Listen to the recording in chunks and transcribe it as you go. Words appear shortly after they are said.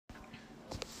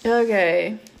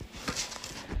Okay.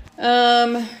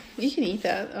 You can eat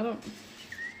that. I don't.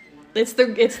 It's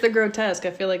the grotesque.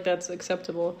 I feel like that's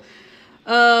acceptable.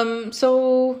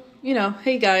 So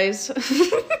hey guys.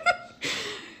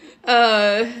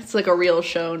 It's like a real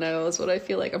show now. Is what I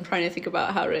feel like. I'm trying to think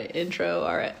about how to intro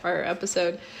our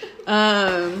episode.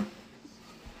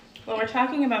 Well, we're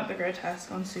talking about the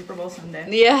grotesque on Super Bowl Sunday.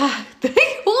 Yeah.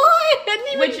 I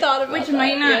hadn't even thought about which that.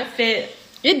 might not fit.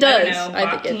 It does.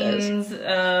 I think it does.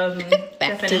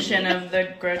 Definition of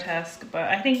the grotesque, but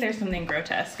I think there's something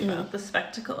grotesque about the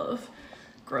spectacle of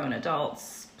grown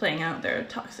adults playing out their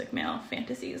toxic male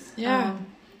fantasies. Yeah.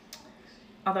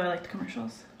 Although I like the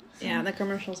commercials. So. Yeah, the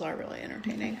commercials are really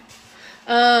entertaining.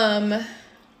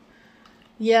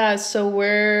 Yeah,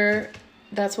 so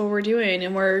that's what we're doing,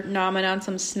 and we're nomming on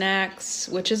some snacks,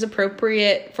 which is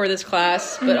appropriate for this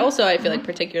class, but also I feel like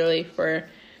particularly for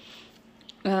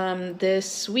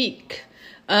this week.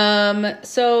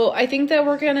 So I think that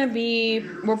we're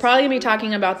probably gonna be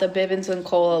talking about the Bivens and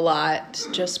Cole a lot,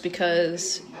 just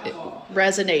because it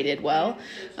resonated well.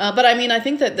 But I mean, I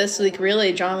think that this week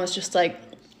really John was just like,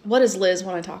 what does Liz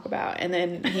want to talk about? And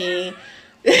then he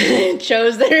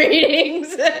chose the readings.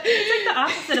 It's like the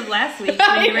opposite of last week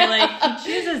when you were like, he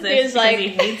chooses this because he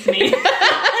hates me.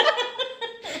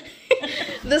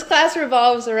 This class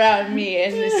revolves around me,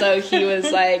 and so he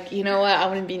was like, you know what, I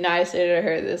want to be nicer to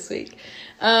her this week.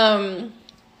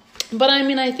 But I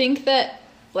mean, I think that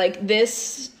like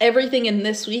everything in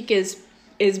this week is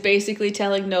basically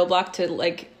telling No Block to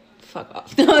like fuck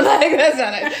off. No, like that's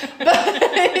not it. But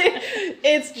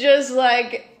it's just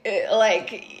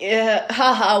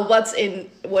haha,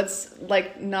 what's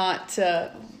like not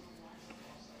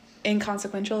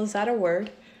inconsequential? Is that a word?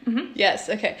 Mm-hmm. Yes.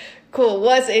 Okay. Cool.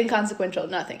 What's inconsequential?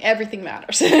 Nothing. Everything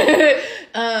matters.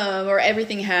 Or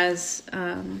everything has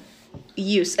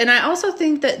use. And I also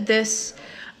think that this,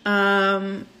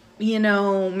 maybe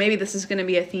this is going to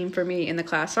be a theme for me in the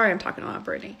class. Sorry, I'm talking a lot,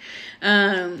 Brittany.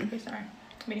 Okay, sorry.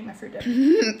 I'm eating my fruit dip.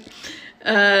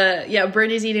 Yeah,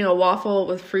 Brittany's eating a waffle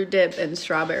with fruit dip and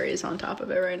strawberries on top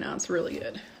of it right now. It's really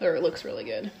good. Or it looks really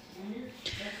good.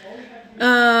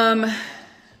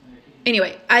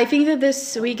 Anyway, I think that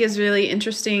this week is really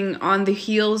interesting on the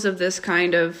heels of this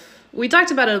kind of... We talked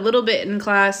about it a little bit in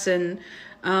class, and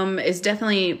is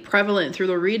definitely prevalent through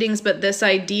the readings, but this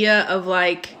idea of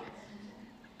like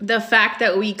the fact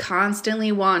that we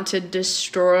constantly want to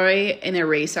destroy and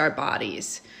erase our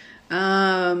bodies.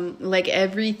 Like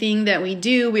everything that we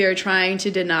do, we are trying to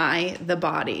deny the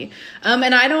body.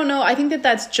 And I don't know, I think that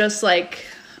that's just like,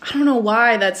 I don't know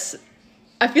why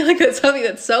I feel like that's something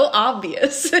that's so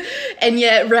obvious. And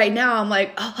yet right now I'm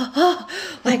like,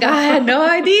 like I had no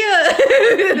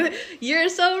idea. You're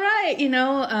so right, and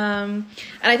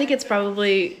I think it's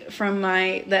probably from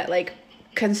that like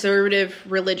conservative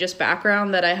religious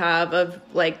background that I have of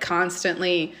like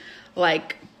constantly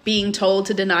like being told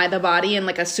to deny the body in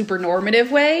like a super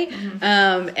normative way.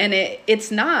 Mm-hmm. And it's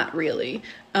not really.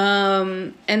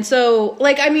 And so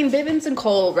like, I mean, Bivens and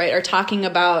Cole, right, are talking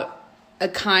about a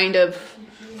kind of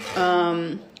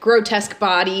grotesque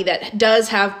body that does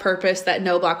have purpose that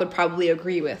No Block would probably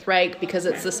agree with, right? Because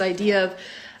it's this idea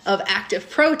of active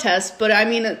protest. But I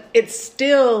mean, it's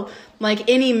still like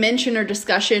any mention or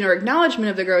discussion or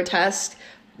acknowledgement of the grotesque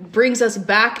brings us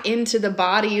back into the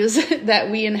bodies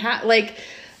that we inhabit. Like,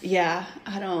 yeah,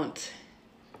 I don't.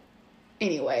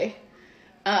 Anyway,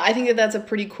 I think that that's a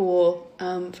pretty cool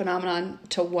phenomenon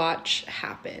to watch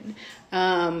happen.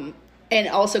 And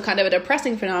also kind of a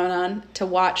depressing phenomenon to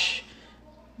watch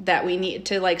that we need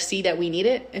to like see that we need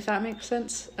it, if that makes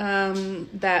sense.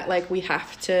 That like we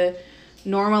have to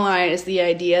normalize the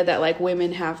idea that like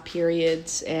women have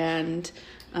periods and,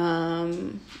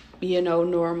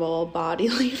 normal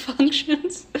bodily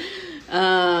functions.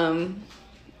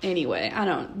 Anyway,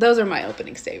 those are my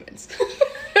opening statements.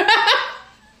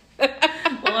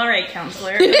 Well, all right,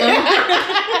 counselor.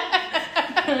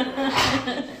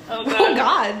 Oh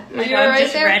God! My dog right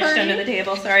just retched under the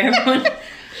table. Sorry, everyone.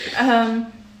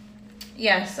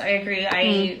 Yes, I agree.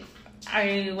 I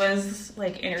was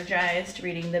like energized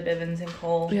reading the Bivens and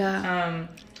Cole. Yeah.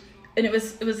 And it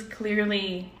was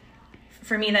clearly,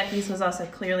 for me, that piece was also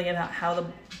clearly about how the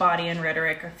body and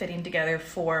rhetoric are fitting together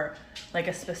for like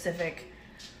a specific,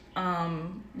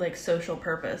 like social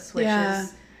purpose, which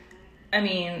is. I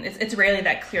mean, it's rarely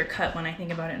that clear cut when I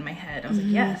think about it in my head. I was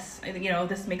like, yes,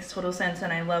 this makes total sense,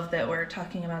 and I love that we're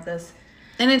talking about this.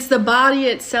 And it's the body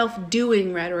itself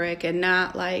doing rhetoric, and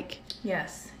not like...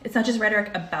 Yes. It's not just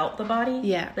rhetoric about the body.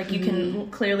 Yeah. Like, you can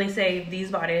clearly say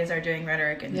these bodies are doing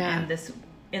rhetoric in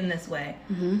this way.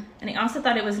 Mm-hmm. And I also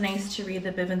thought it was nice to read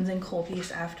the Bivens and Cole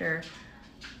piece after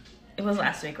it was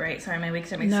last week, right? Sorry, my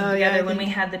weeks are mixing No, together. yeah, When we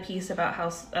had the piece about how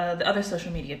the other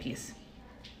social media piece.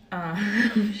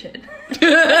 Shit.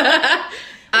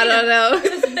 I don't know.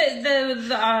 The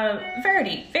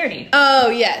Verity. Oh,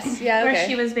 yes. Yeah, okay. Where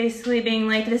she was basically being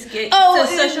like, this kid. Oh,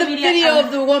 so social the media, video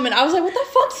of the woman. I was like, what the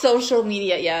fuck, social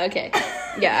media? Yeah, okay.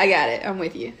 Yeah, I got it. I'm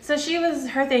with you. So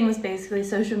her thing was basically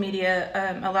social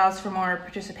media allows for more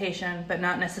participation, but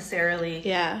not necessarily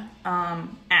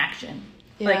action.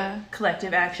 Yeah. Like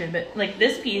collective action. But like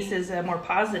this piece is a more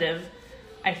positive,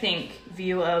 I think,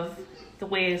 view of the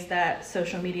ways that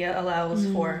social media allows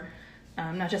for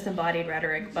not just embodied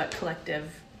rhetoric, but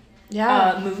collective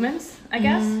movements, I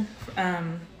guess.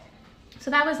 So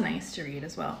that was nice to read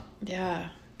as well. Yeah,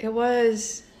 it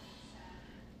was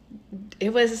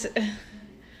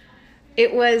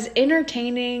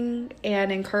entertaining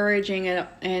and encouraging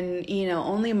and you know,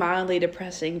 only mildly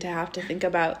depressing to have to think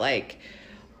about like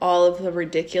all of the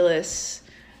ridiculous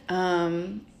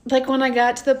like when I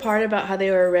got to the part about how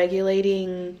they were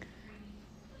regulating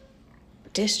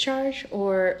discharge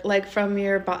or like from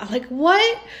your body, like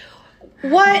what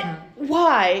why,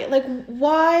 like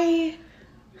why?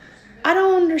 I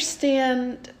don't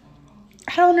understand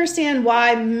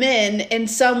why men and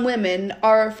some women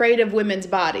are afraid of women's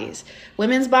bodies.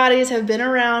 Women's bodies have been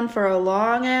around for a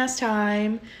long ass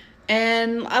time,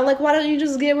 and I like, why don't you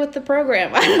just get with the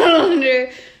program? I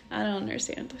don't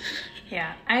understand.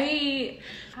 Yeah, I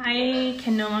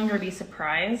can no longer be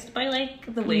surprised by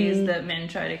like the ways that men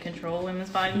try to control women's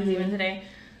bodies even today,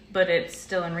 but it's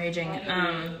still enraging.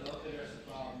 I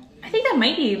think that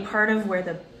might be part of where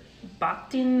the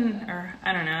Bakhtin, or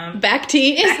I don't know.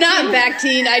 Bactine? It's not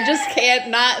Bactine. I just can't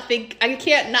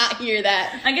not hear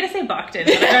that. I'm going to say Bakhtin,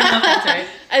 but I don't know if that's right.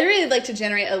 I'd really like to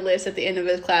generate a list at the end of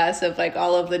the class of like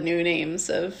all of the new names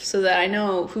so that I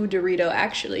know who Dorito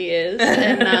actually is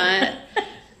and not...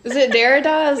 Is it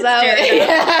Derrida? Is that Derrida.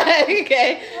 Yeah,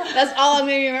 okay. That's all I'm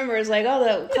going to remember is like,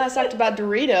 oh, the class talked about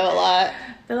Dorito a lot.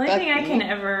 The only thing I can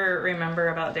ever remember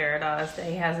about Derrida is that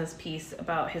he has this piece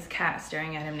about his cat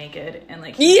staring at him naked and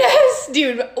like... Yes,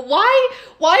 dude. Why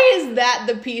is that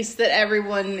the piece that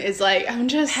everyone is like, I'm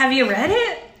just... Have you read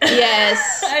it?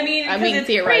 Yes. I mean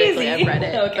theoretically crazy. I've read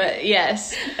it, okay. But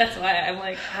yes. That's why I'm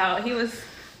like, how he was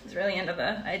really into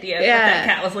the idea of what that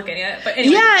cat was looking at. But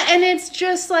anyway. Yeah, and it's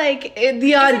just like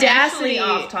the audacity. It's actually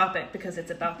off topic because it's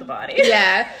about the body.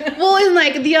 Yeah. Well, in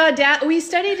like the we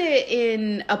studied it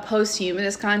in a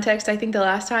post-humanist context, I think the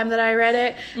last time that I read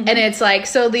it. Mm-hmm. And it's like,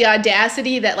 so the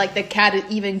audacity that like the cat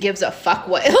even gives a fuck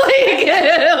what. like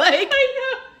I know.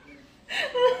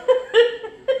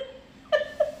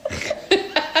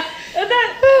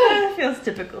 that feels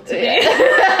typical to me.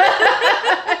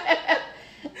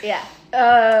 Yeah.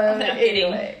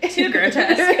 Anyway. Too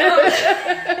grotesque.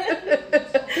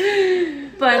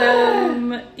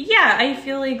 But yeah, I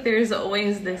feel like there's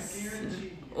always this,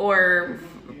 or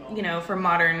you know, for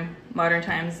modern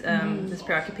times, this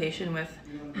preoccupation with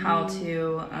how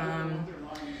to.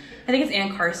 I think it's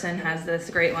Anne Carson has this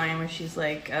great line where she's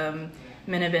like,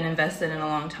 "Men have been invested in a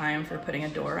long time for putting a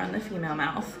door on the female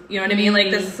mouth." You know what I mean? Like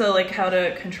this, so like how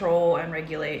to control and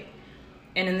regulate.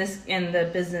 And in the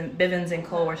Bivens and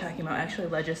Cole, we're talking about actually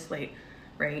legislate,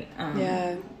 right?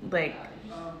 Like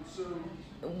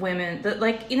women,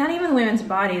 like not even women's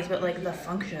bodies, but like the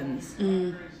functions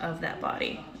of that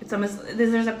body. It's almost,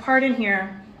 there's a part in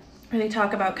here where they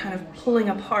talk about kind of pulling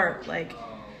apart like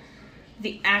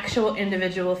the actual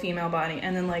individual female body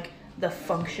and then like the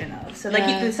function of. So like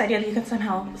this idea that you can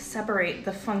somehow separate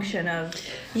the function of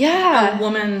a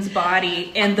woman's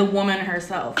body and the woman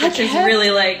herself, which is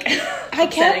really like I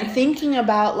kept thinking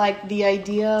about like the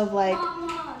idea of like,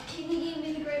 Mama, can you give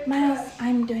me the grape? Miles,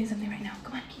 I'm doing something right now.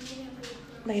 Come on.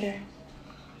 Later.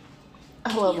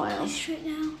 I love Miles. Straight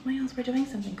now. Miles, we're doing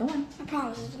something. Go on. I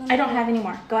promise. I don't have any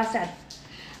more. Go ask Dad.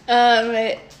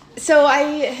 So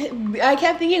I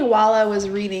kept thinking while I was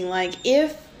reading, like,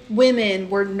 if women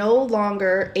were no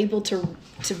longer able to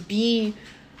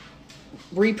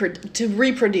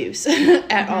reproduce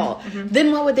at all,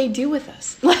 then what would they do with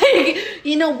us? Like,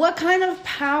 you know, what kind of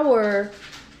power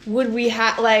would we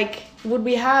have? Like, would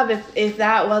we have if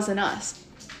that wasn't us?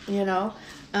 You know.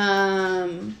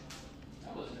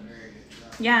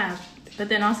 Yeah, but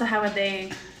then also, how would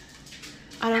they?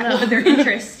 I don't know. What would their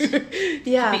interest?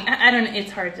 Yeah, I don't know.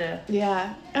 It's hard to.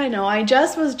 Yeah, I know. I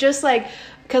was just like,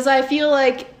 because I feel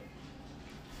like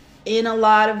in a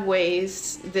lot of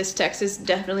ways, this text is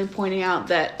definitely pointing out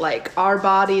that like our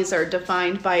bodies are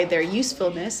defined by their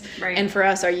usefulness, right. And for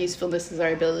us, our usefulness is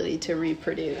our ability to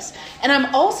reproduce. And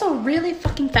I'm also really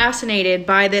fucking fascinated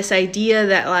by this idea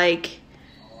that like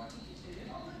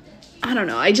I don't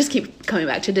know. I just keep coming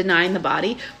back to denying the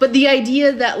body. But the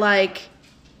idea that, like,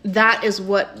 that is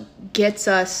what gets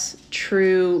us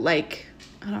true, like,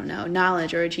 I don't know,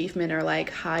 knowledge or achievement or,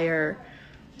 like, higher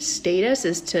status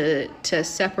is to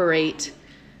separate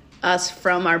us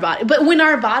from our body. But when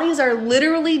our bodies are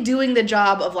literally doing the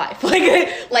job of life, like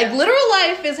literal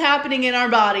life is happening in our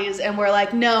bodies, and we're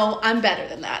like, no, I'm better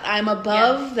than that. I'm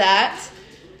above that,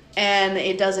 and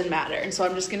it doesn't matter. And so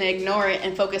I'm just going to ignore it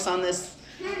and focus on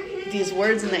these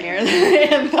words in the air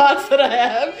and thoughts that I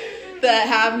have that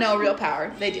have no real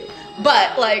power. They do.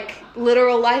 But, like,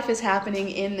 literal life is happening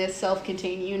in this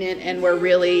self-contained unit, and we're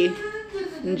really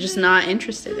just not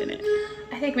interested in it.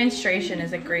 I think menstruation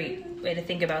is a great way to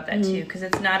think about that too, because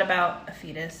it's not about a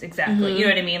fetus exactly. You know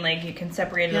what I mean? Like, you can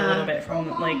separate it a little bit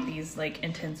from, like, these, like,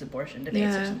 intense abortion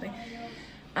debates or something.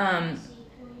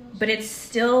 But it's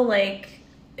still, like,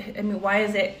 I mean, why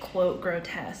is it, quote,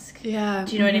 grotesque? Yeah.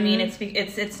 Do you know what I mean?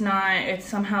 It's not, it's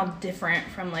somehow different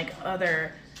from, like,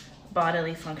 other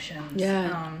bodily functions.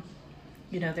 Yeah.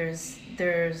 You know, there's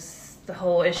the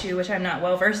whole issue, which I'm not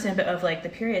well versed in, but of, like, the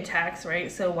period tax,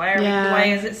 right? So why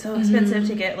is it so expensive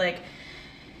to get, like,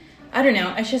 I don't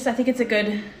know. It's just, I think it's a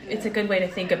good way to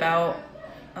think about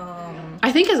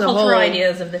I think as a cultural whole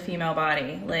ideas of the female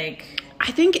body. Like,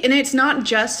 I think, and it's not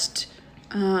just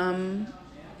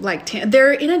like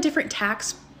they're in a different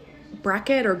tax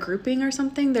bracket or grouping or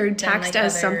something. They're taxed like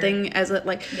as other, something as a,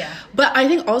 like, yeah. But I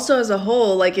think also as a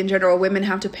whole, like, in general, women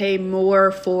have to pay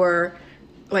more for,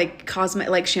 like, cosmetic,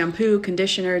 like shampoo,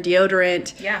 conditioner,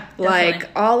 deodorant, Yeah, like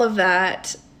definitely. all of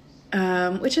that,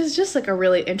 which is just, like, a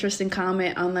really interesting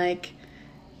comment on, like,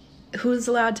 who's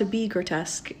allowed to be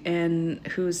grotesque and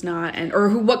who's not, and or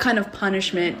what kind of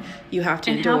punishment you have to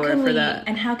endure for that.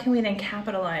 And how can we then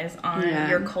capitalize on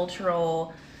your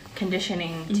cultural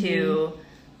conditioning to,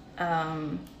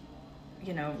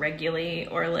 you know, regulate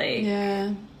or, like,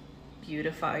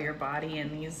 beautify your body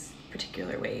in these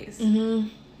particular ways? Man.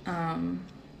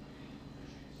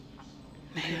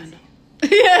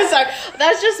 Yeah, sorry.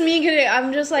 That's just me getting,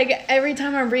 I'm just like, every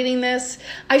time I'm reading this,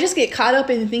 I just get caught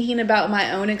up in thinking about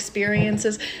my own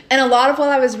experiences. And a lot of while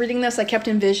I was reading this, I kept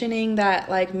envisioning that,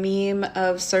 like, meme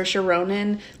of Saoirse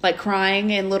Ronan, like,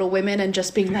 crying in Little Women and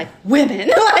just being like, women.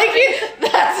 Like,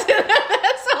 that's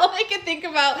all I could think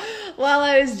about while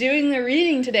I was doing the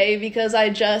reading today, because I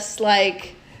just,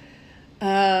 like,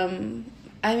 I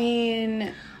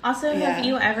mean. Also, have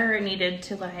you ever needed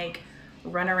to, like,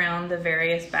 run around the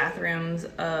various bathrooms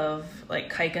of,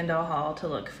 like, Kuykendall Hall to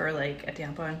look for, like, a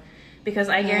tampon? Because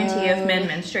I guarantee if men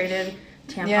menstruated,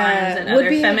 tampons and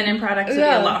other feminine products would be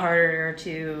a lot harder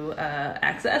to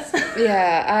access.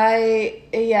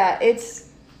 It's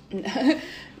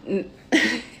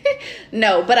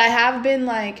no, but I have been,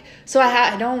 like, so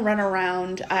I don't run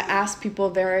around. I ask people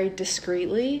very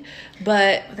discreetly,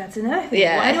 but that's another thing.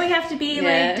 Why do we have to be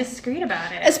like discreet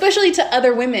about it? Especially to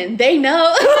other women, they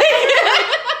know.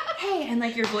 Hey, and,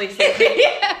 like, your voice. Like,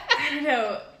 I don't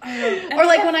know. Or,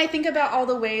 like, when I think about all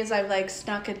the ways I've, like,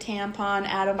 snuck a tampon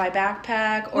out of my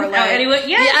backpack, or without like anyone, like,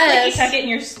 you tuck it in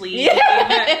your sleeve.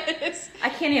 Yes. I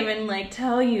can't even, like,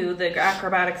 tell you the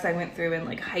acrobatics I went through in,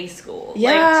 like, high school.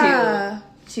 Yeah. Like,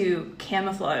 to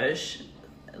camouflage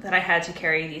that I had to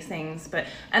carry these things.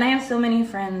 And I have so many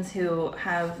friends who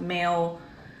have male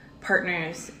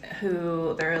partners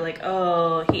who they're like,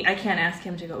 oh, I can't ask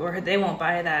him to go, or they won't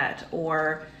buy that,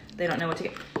 or they don't know what to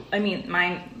get. I mean,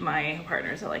 my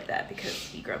partners are like that because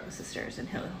he grew up with sisters and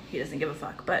he doesn't give a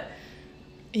fuck. But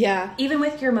yeah, even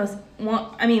with your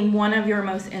one of your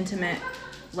most intimate,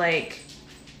 like,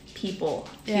 people,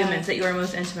 humans that you are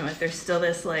most intimate with, there's still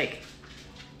this, like,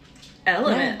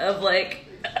 element of, like,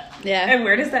 and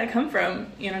where does that come from?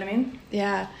 You know what I mean?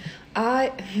 Yeah.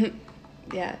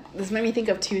 This made me think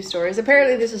of two stories.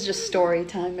 Apparently this is just story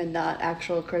time and not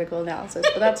actual critical analysis,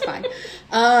 but that's fine.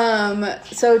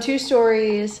 So two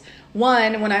stories.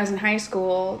 One, when I was in high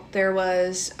school, there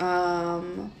was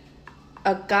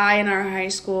a guy in our high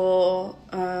school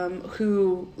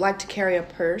who liked to carry a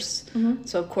purse.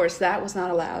 So, of course, that was not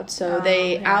allowed. So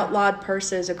they outlawed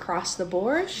purses across the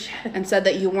board and said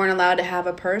that you weren't allowed to have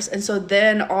a purse. And so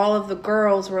then all of the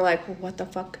girls were like, well, what the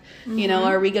fuck, you know,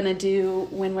 are we going to do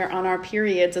when we're on our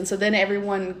periods? And so then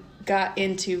everyone got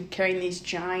into carrying these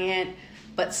giant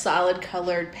but solid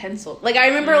colored pencil. Like, I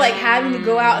remember, like, having to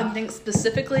go out and think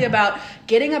specifically about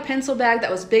getting a pencil bag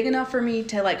that was big enough for me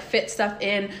to, like, fit stuff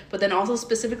in, but then also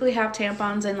specifically have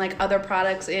tampons and, like, other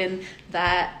products in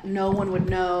that no one would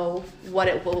know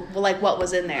what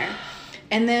was in there.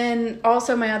 And then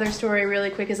also my other story really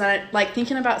quick is that, like,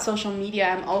 thinking about social media,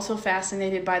 I'm also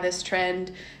fascinated by this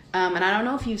trend. And I don't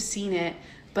know if you've seen it,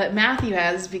 but Matthew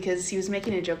has, because he was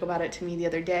making a joke about it to me the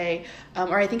other day.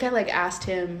 Or I think I like asked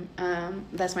him,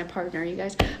 that's my partner, you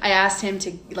guys. I asked him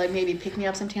to like maybe pick me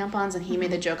up some tampons, and he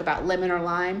made the joke about lemon or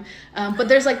lime. But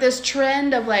there's like this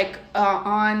trend of like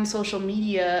on social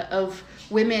media of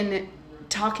women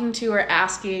talking to or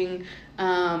asking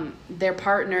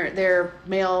their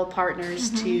male partners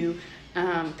to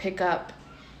pick up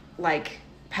like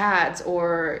pads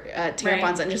or tampons,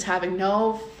 right, and just having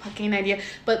no fucking idea.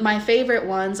 But my favorite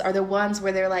ones are the ones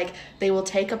where they're like, they will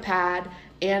take a pad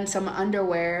and some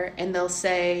underwear and they'll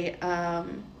say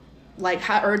like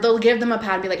how, or they'll give them a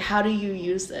pad and be like, how do you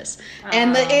use this?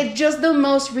 And it's just the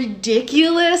most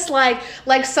ridiculous, like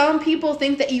some people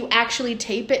think that you actually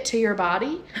tape it to your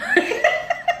body.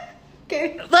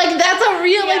 Okay, like that's a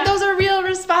real, like those are real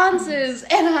responses,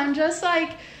 and I'm just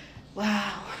like,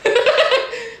 wow.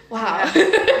 Wow.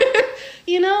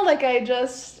 You know, like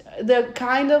the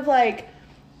kind of like,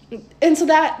 and so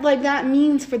that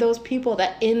means for those people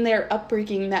that in their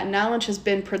upbringing, that knowledge has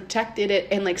been protected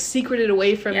and like secreted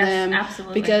away from them.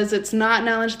 Absolutely. Because it's not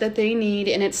knowledge that they need,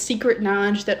 and it's secret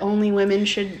knowledge that only women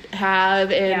should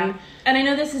have. And and I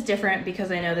know this is different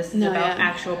because I know this is about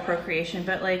actual procreation,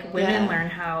 but like women learn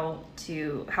how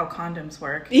condoms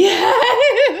work. Yeah.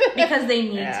 Because they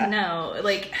need to know.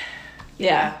 Like,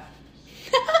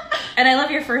 and I love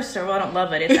your first story. Well, I don't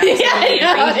love it. It's absolutely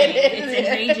enraging.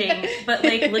 It's enraging. But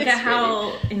like, look at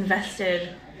how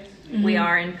invested we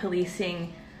are in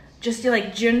policing just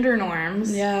like gender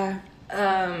norms. Yeah.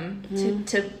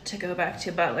 To go back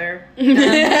to Butler.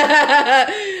 We're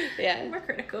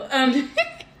critical.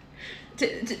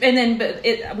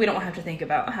 We don't have to think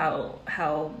about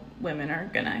how women are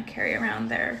gonna carry around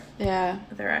their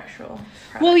actual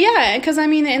product. Well, yeah, because I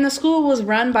mean, and the school was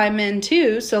run by men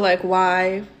too, so like,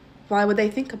 why would they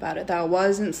think about it? That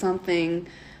wasn't something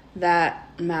that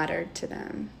mattered to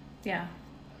them. Yeah.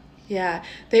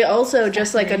 They also,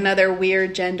 just like another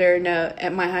weird gender note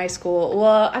at my high school.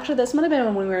 Well, actually, this might have been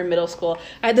when we were in middle school.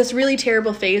 I had this really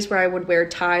terrible phase where I would wear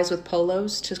ties with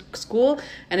polos to school.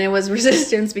 And it was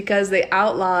resistance because they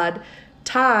outlawed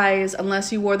ties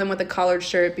unless you wore them with a collared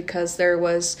shirt, because there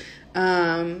was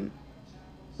a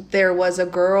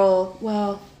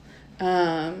girl,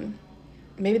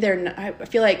 maybe I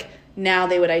feel like now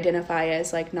they would identify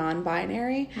as like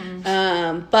non-binary.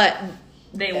 But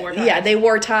they wore ties. Yeah, they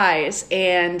wore ties,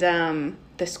 and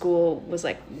the school was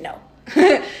like, no.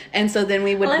 And so then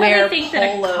we would wear polos.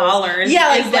 That a collar is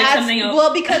like something else.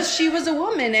 Well, because she was a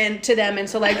woman and to them, and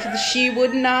so like she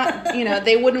would not,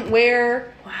 they wouldn't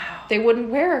wear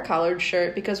a collared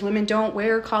shirt because women don't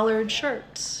wear collared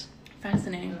shirts.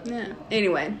 Fascinating. Yeah.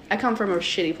 Anyway, I come from a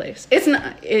shitty place. It's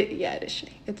not. It is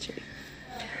shitty. It's shitty.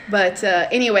 But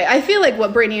anyway, I feel like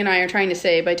what Brittany and I are trying to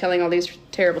say by telling all these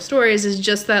terrible stories is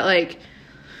just that, like,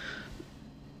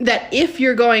 that if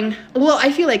you're going, well,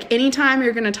 I feel like anytime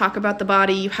you're going to talk about the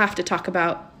body, you have to talk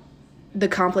about the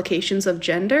complications of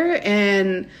gender,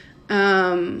 and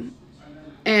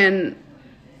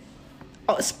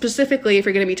specifically if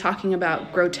you're going to be talking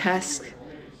about grotesque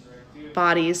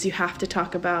bodies, you have to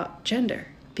talk about gender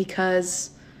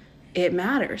because it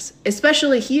matters,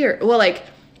 especially here. Well, like,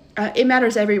 it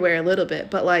matters everywhere a little bit,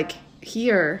 but like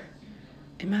here,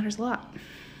 it matters a lot.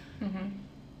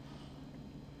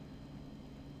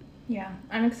 Yeah,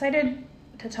 I'm excited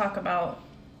to talk about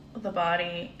the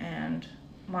body and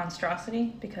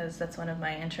monstrosity because that's one of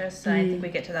my interests, and I think we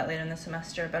get to that later in the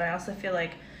semester. But I also feel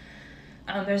like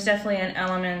there's definitely an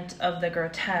element of the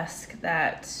grotesque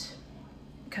that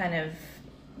kind of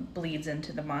bleeds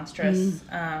into the monstrous.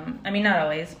 I mean, not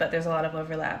always, but there's a lot of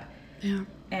overlap. Yeah.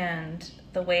 And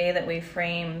the way that we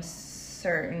frame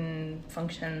certain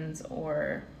functions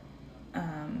or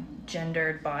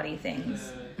gendered body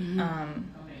things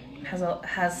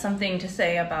has something to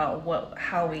say about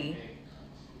how we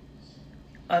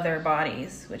other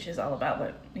bodies, which is all about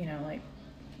what, like,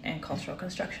 and cultural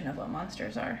construction of what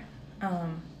monsters are.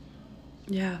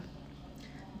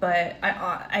 But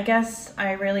I guess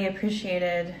I really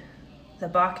appreciated the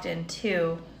Bakhtin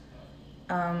too,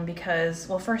 because,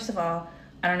 well, first of all,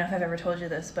 I don't know if I've ever told you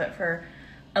this, but for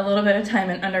a little bit of time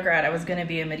in undergrad, I was going to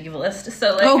be a medievalist.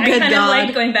 So, like, I kind of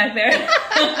liked going back there.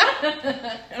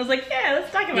 I was like, yeah,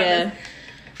 let's talk about this.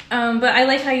 But I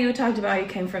like how you talked about how you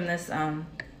came from this,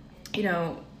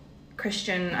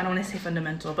 Christian, I don't want to say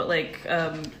fundamental, but like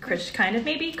kind of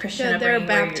maybe Christian. Yeah, they're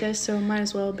Baptist, so might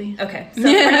as well be. Okay, so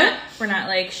we're not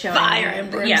like showing fire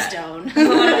and brimstone. Yeah, there's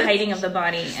a lot of hiding of the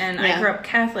body, and I grew up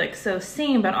Catholic, so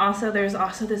same. But also, there's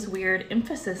also this weird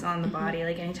emphasis on the body.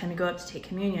 Like anytime you go up to take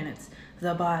communion, it's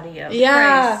the body of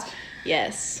Christ.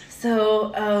 Yes.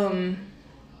 So,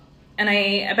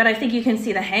 but I think you can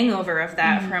see the hangover of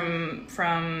that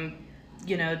from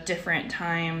different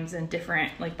times and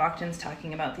different, like Bakhtin's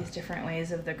talking about these different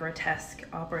ways of the grotesque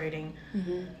operating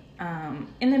in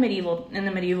the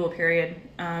medieval period.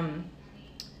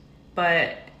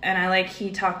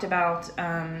 He talked about,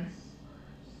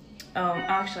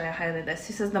 actually I highlighted this.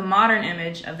 He says the modern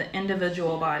image of the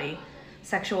individual body,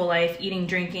 sexual life, eating,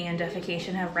 drinking, and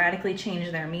defecation have radically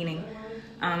changed their meaning.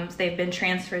 They've been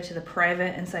transferred to the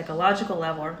private and psychological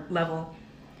level.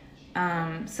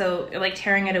 So like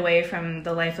tearing it away from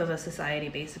the life of a society,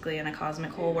 basically, in a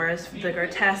cosmic whole, whereas the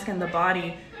grotesque and the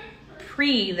body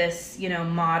pre this,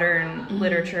 modern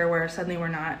literature where suddenly we're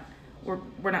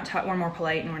more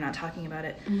polite and we're not talking about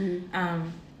it,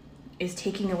 is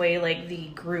taking away like the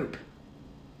group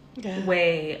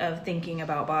way of thinking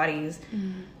about bodies.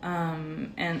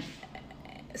 And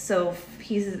so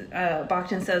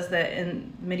Bakhtin says that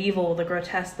in medieval, the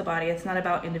grotesque, the body, it's not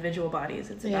about individual bodies.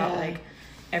 It's about like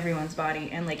everyone's body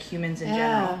and like humans in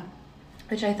general,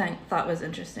 which I thought was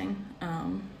interesting.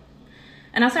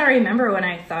 And also I remember when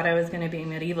I thought I was going to be a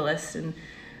medievalist and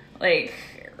like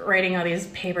writing all these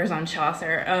papers on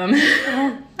Chaucer.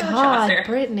 God, Chaucer.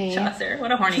 Brittany. Chaucer.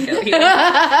 What a horny goat he was.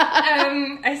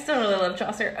 I still really love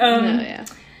Chaucer.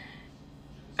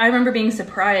 I remember being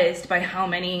surprised by how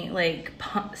many like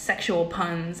sexual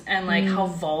puns and like how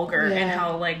vulgar and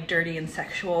how like dirty and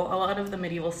sexual a lot of the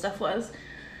medieval stuff was.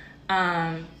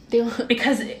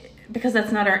 Because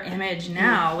that's not our image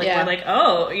now. Like we're like,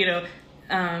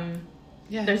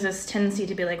 there's this tendency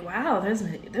to be like, wow, those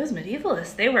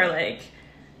medievalists, they were like,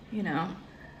 they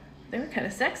were kind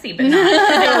of sexy, but not.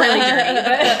 They were really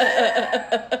dirty.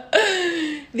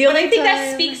 But I think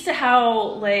that speaks to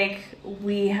how like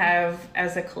we have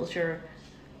as a culture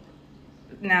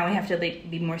now we have to like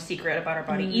be more secret about our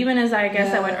body. Even as I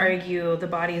guess I would argue the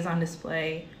body is on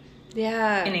display.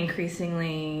 In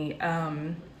increasingly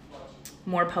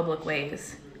more public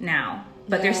ways now.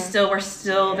 But there's still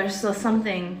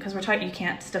something, because you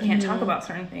can't talk about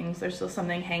certain things. There's still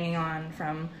something hanging on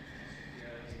from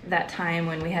that time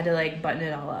when we had to like button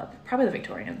it all up. Probably the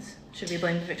Victorians. Should we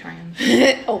blame the Victorians?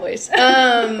 Always.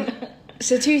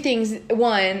 So two things.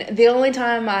 One, the only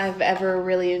time I've ever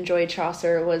really enjoyed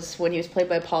Chaucer was when he was played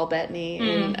by Paul Bettany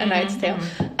in A Knight's Tale.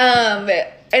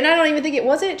 And I don't even think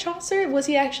was it Chaucer? Was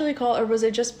he actually called, or was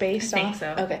it just based on? I think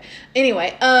so. Okay.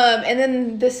 Anyway, and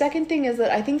then the second thing is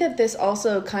that I think that this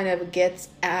also kind of gets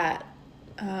at,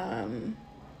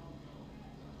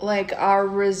 like our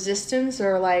resistance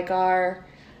or like our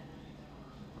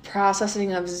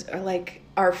processing of, or like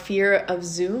our fear of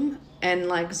Zoom and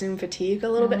like Zoom fatigue a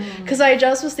little bit. Because I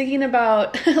just was thinking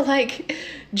about like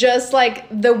just like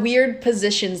the weird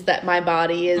positions that my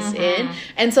body is in.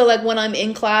 And so like when I'm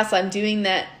in class, I'm doing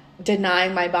that,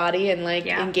 denying my body and like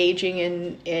engaging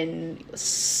in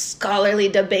scholarly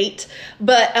debate.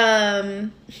 But it's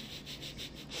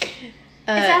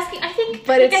asking, I think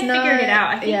I figured it out.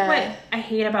 I think what I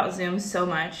hate about Zoom so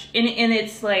much, and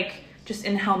it's like just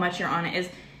in how much you're on it, is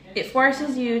it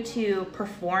forces you to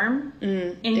perform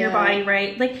in your body,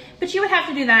 right? Like, but you would have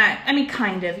to do that. I mean,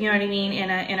 kind of, you know what I mean?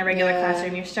 In a regular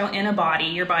classroom, you're still in a body.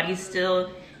 Your body's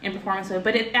still in performance mode.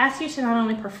 But it asks you to not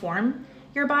only perform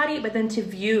your body, but then to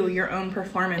view your own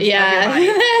performance of your body.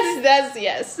 that's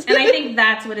yes. And I think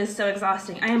that's what is so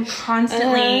exhausting. I am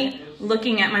constantly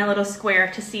looking at my little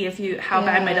square to see how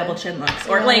bad my double chin looks,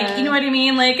 or like, you know what I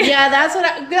mean? Like, that's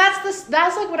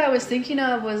like what I was thinking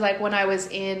of, was like when I was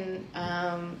in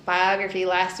biography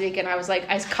last week, and I was like,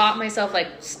 I caught myself like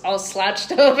all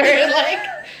slouched over and like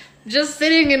just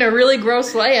sitting in a really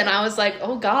gross way, and I was like,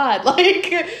 oh God,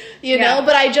 like, you know,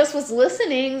 but I just was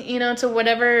listening, to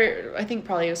whatever, I think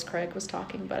probably it was Craig was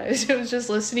talking, but I was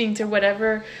just listening to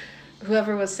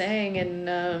whoever was saying,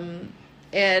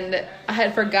 and I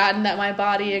had forgotten that my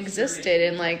body existed,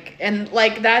 and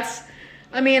that's,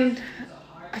 I mean,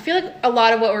 I feel like a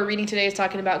lot of what we're reading today is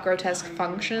talking about grotesque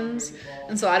functions,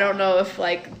 and so I don't know if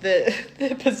like the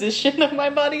position of my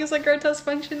body is a grotesque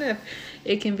function, if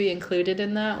it can be included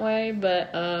in that way, but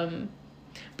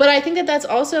I think that that's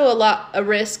also a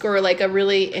risk, or like a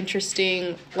really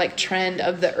interesting like trend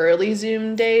of the early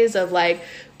Zoom days of like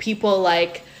people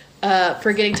like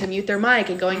forgetting to mute their mic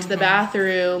and going to the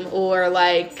bathroom, or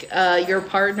like your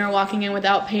partner walking in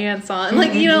without pants on,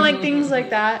 like like things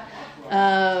like that.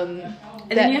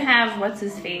 And then you have what's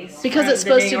his face, because it's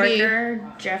supposed to be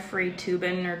Jeffrey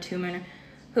Toobin,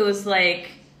 who's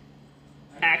like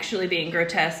actually being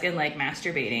grotesque and like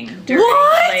masturbating during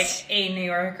What? like a New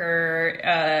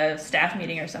Yorker staff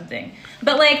meeting or something.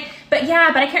 But I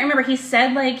can't remember. He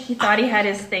said like he thought he had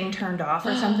his thing turned off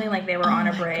or something, like they were on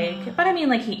a break. God. But I mean,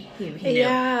 like he knew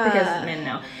because men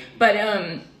know. But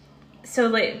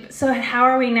so how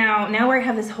are we now? Now we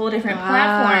have this whole different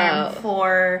platform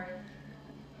for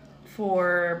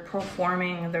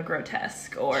performing the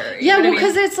grotesque, or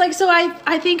because it's like, so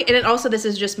I think, and also this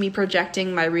is just me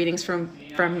projecting my readings from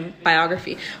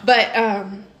biography, but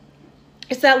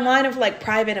it's that line of like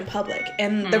private and public,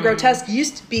 and the grotesque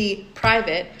used to be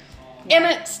private, and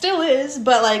it still is,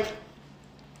 but like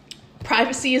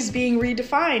privacy is being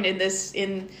redefined in this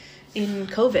in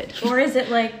COVID. Or is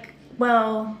it like,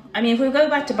 well, I mean, if we go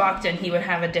back to Bachtin, he would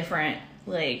have a different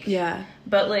like,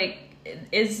 but like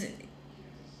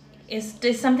is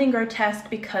something grotesque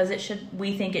because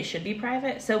we think it should be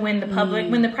private? So when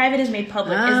the private is made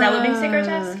public, is that what makes it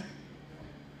grotesque? I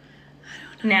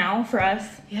don't know. Now for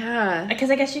us,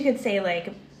 because I guess you could say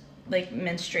like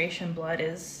menstruation blood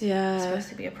is supposed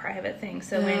to be a private thing.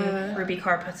 So when Ruby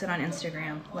Carr puts it on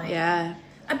Instagram, like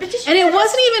it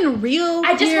wasn't even real.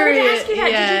 I just wanted to ask you that.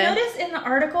 Did you notice in the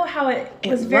article how it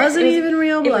wasn't even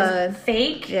real blood? It was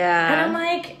fake. Yeah. And I'm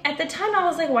like, at the time I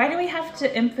was like, why do we have to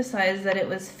emphasize that it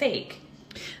was fake?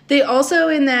 They also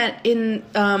I'm not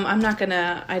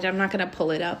gonna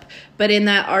pull it up, but in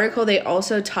that article they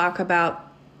also talk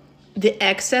about the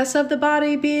excess of the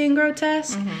body being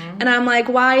grotesque, and I'm like,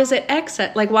 why is it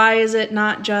excess? Like, why is it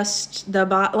not just the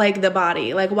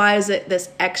body? Like, why is it this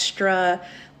extra?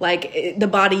 Like the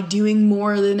body doing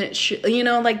more than it should,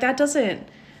 like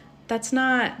that's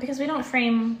not, because we don't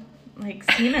frame like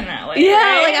semen that way.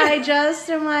 Right? Like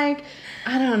I'm like,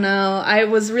 I don't know. I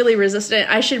was really resistant.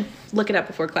 I should look it up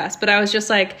before class, but I was just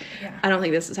like, I don't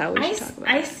think this is how we should talk about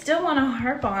it. I still want to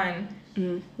harp on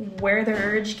where the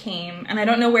urge came, and I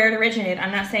don't know where it originated.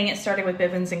 I'm not saying it started with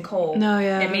Bivens and Cole. No,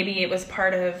 and maybe it was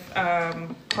part of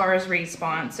Carr's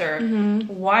response, or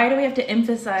why do we have to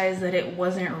emphasize that it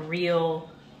wasn't real?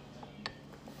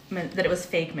 That it was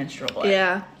fake menstrual blood.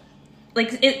 Yeah.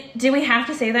 Like, do we have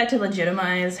to say that to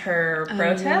legitimize her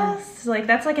protest? Like,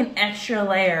 that's like an extra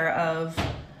layer of...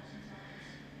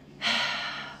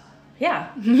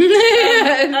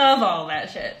 of all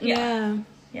that shit. Yeah.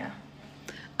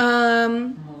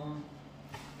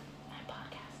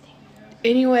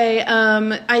 Anyway,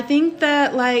 I think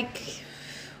that, like,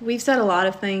 we've said a lot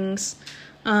of things.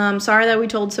 Sorry that we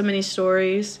told so many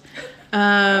stories.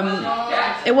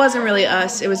 It wasn't really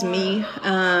us, it was me.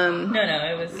 No,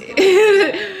 it was...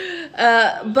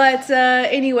 but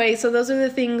anyway, so those are the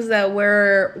things that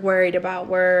we're worried about.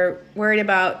 We're worried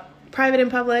about private and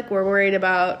public. We're worried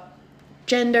about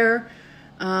gender.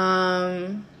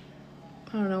 I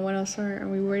don't know, what else are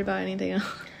we worried about? Anything else?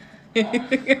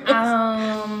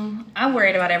 I'm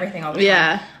worried about everything all the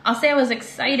time. I'll say I was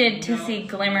excited to see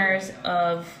glimmers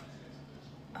of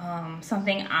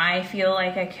something I feel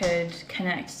like I could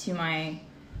connect to my,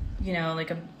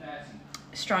 like a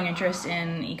strong interest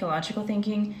in ecological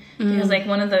thinking. Because like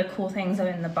one of the cool things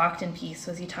in the Bachtin piece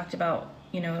was he talked about,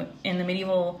 in the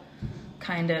medieval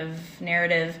kind of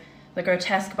narrative, the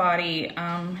grotesque body,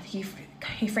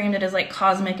 he framed it as like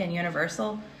cosmic and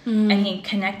universal, and he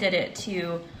connected it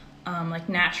to like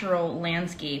natural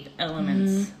landscape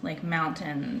elements, like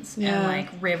mountains and like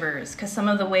rivers, because some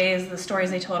of the stories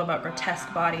they told about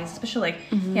grotesque bodies, especially like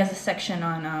he has a section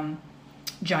on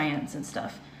giants and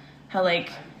stuff, how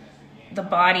like the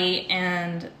body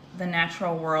and the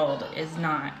natural world is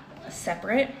not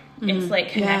separate, it's like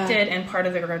connected, and part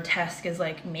of the grotesque is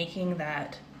like making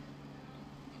that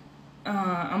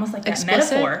almost like that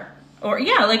explicit metaphor, or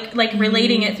like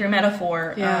relating it through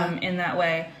metaphor in that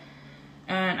way.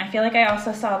 And I feel like I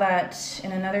also saw that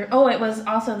in another... Oh, it was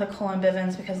also the Cole and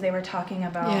Bivens, because they were talking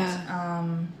about...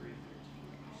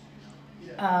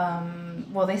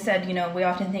 well, they said, we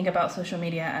often think about social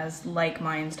media as like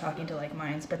minds talking to like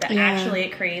minds, but that actually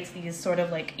it creates these sort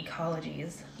of like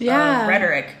ecologies of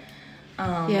rhetoric,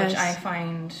 which I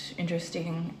find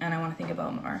interesting and I want to think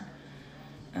about more.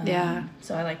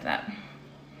 So I like that.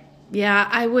 Yeah,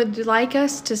 I would like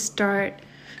us to start,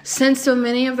 since so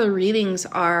many of the readings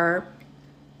are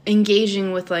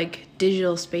engaging with like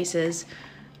digital spaces,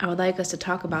 I would like us to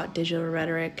talk about digital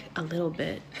rhetoric a little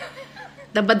bit.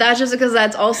 But that's just because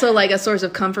that's also like a source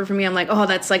of comfort for me. I'm like, oh,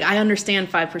 that's like, I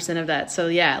understand 5% of that. So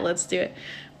yeah, let's do it.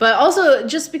 But also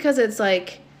just because it's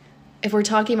like, if we're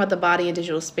talking about the body in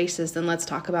digital spaces, then let's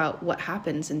talk about what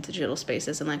happens in digital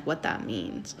spaces and like what that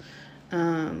means.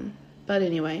 But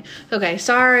anyway, okay,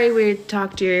 sorry we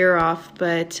talked your ear off,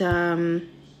 but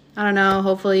I don't know,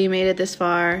 hopefully you made it this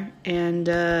far, and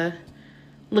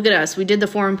look at us. We did the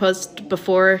forum post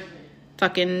before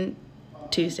fucking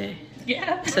Tuesday.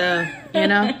 Yeah. So, you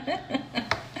know.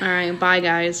 All right, bye,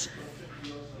 guys.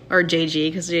 Or JG,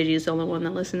 because JG is the only one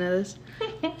that listened to this.